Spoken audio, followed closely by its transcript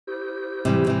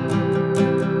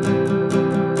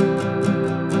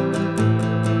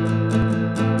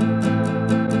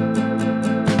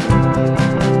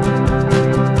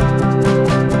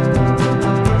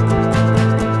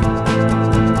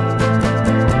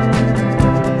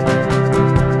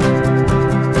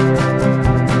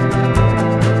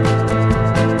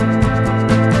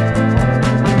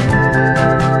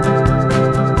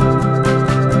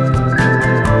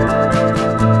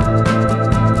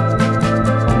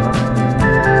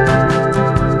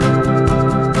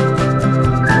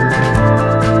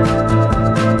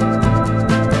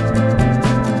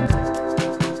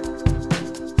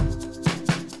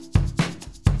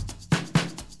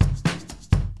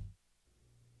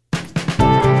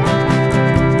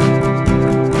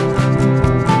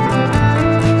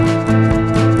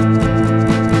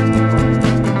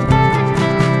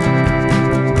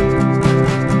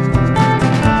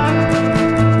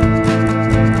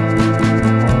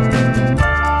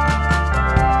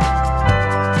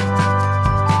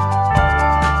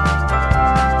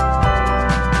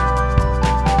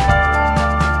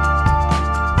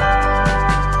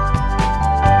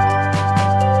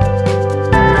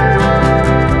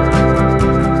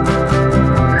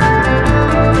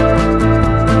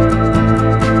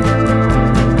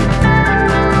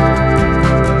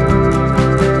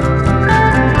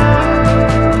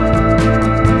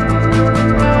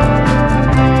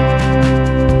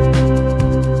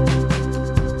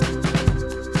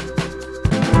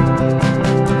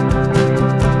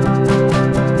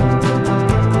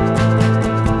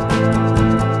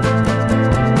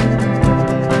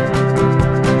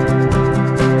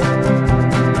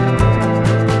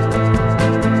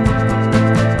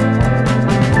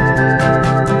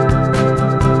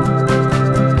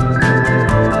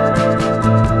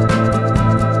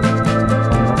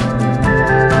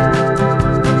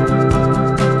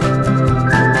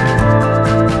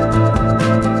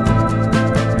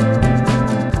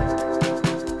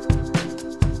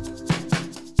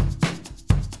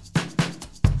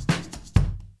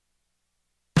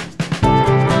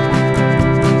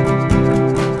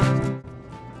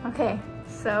Okay,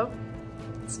 so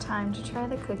it's time to try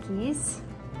the cookies.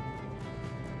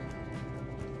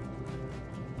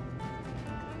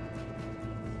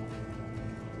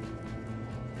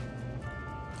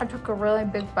 I took a really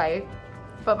big bite,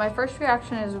 but my first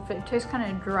reaction is if it tastes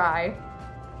kind of dry.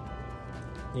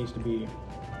 Needs to be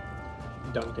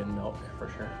dunked in milk for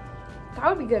sure. That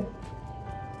would be good.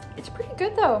 It's pretty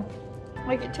good though.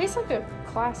 Like, it tastes like a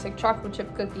classic chocolate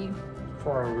chip cookie.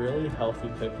 For a really healthy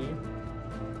cookie,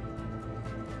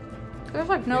 There's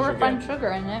like no refined sugar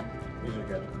in it. these are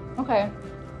good. Okay.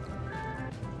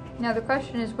 Now the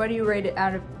question is, what do you rate it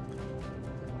out of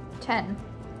 10?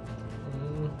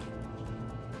 I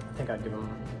think I'd give them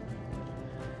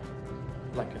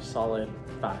like a solid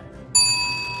 5.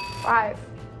 5.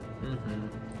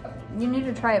 Mm-hmm. You need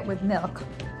to try it with milk.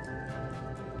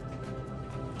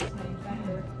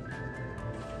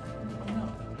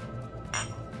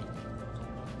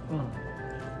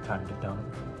 Time to dunk.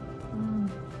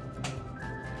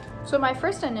 So my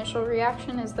first initial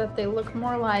reaction is that they look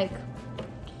more like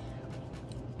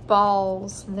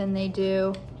balls than they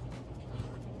do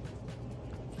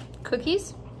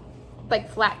cookies,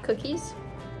 like flat cookies.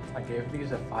 I gave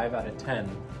these a 5 out of 10,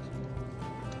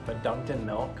 but dunked in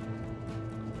milk,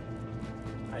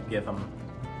 I'd give them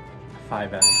a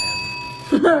 5 out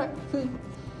of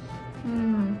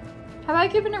 10. Have I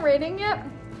given a rating yet?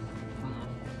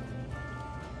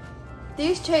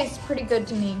 These taste pretty good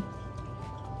to me.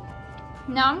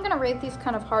 Now I'm gonna rate these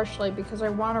kind of harshly because I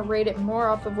want to rate it more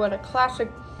off of what a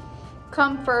classic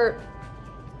comfort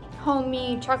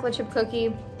homey chocolate chip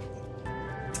cookie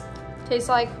tastes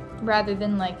like rather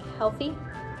than like healthy.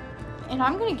 And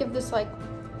I'm gonna give this like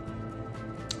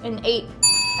an 8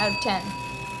 out of 10.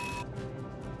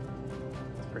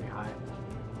 It's pretty high.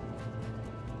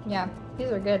 Yeah,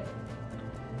 these are good.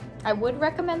 I would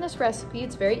recommend this recipe.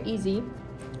 It's very easy.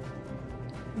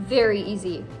 Very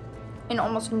easy. And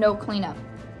almost no cleanup.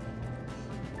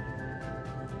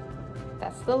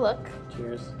 That's the look.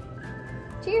 Cheers.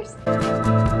 Cheers.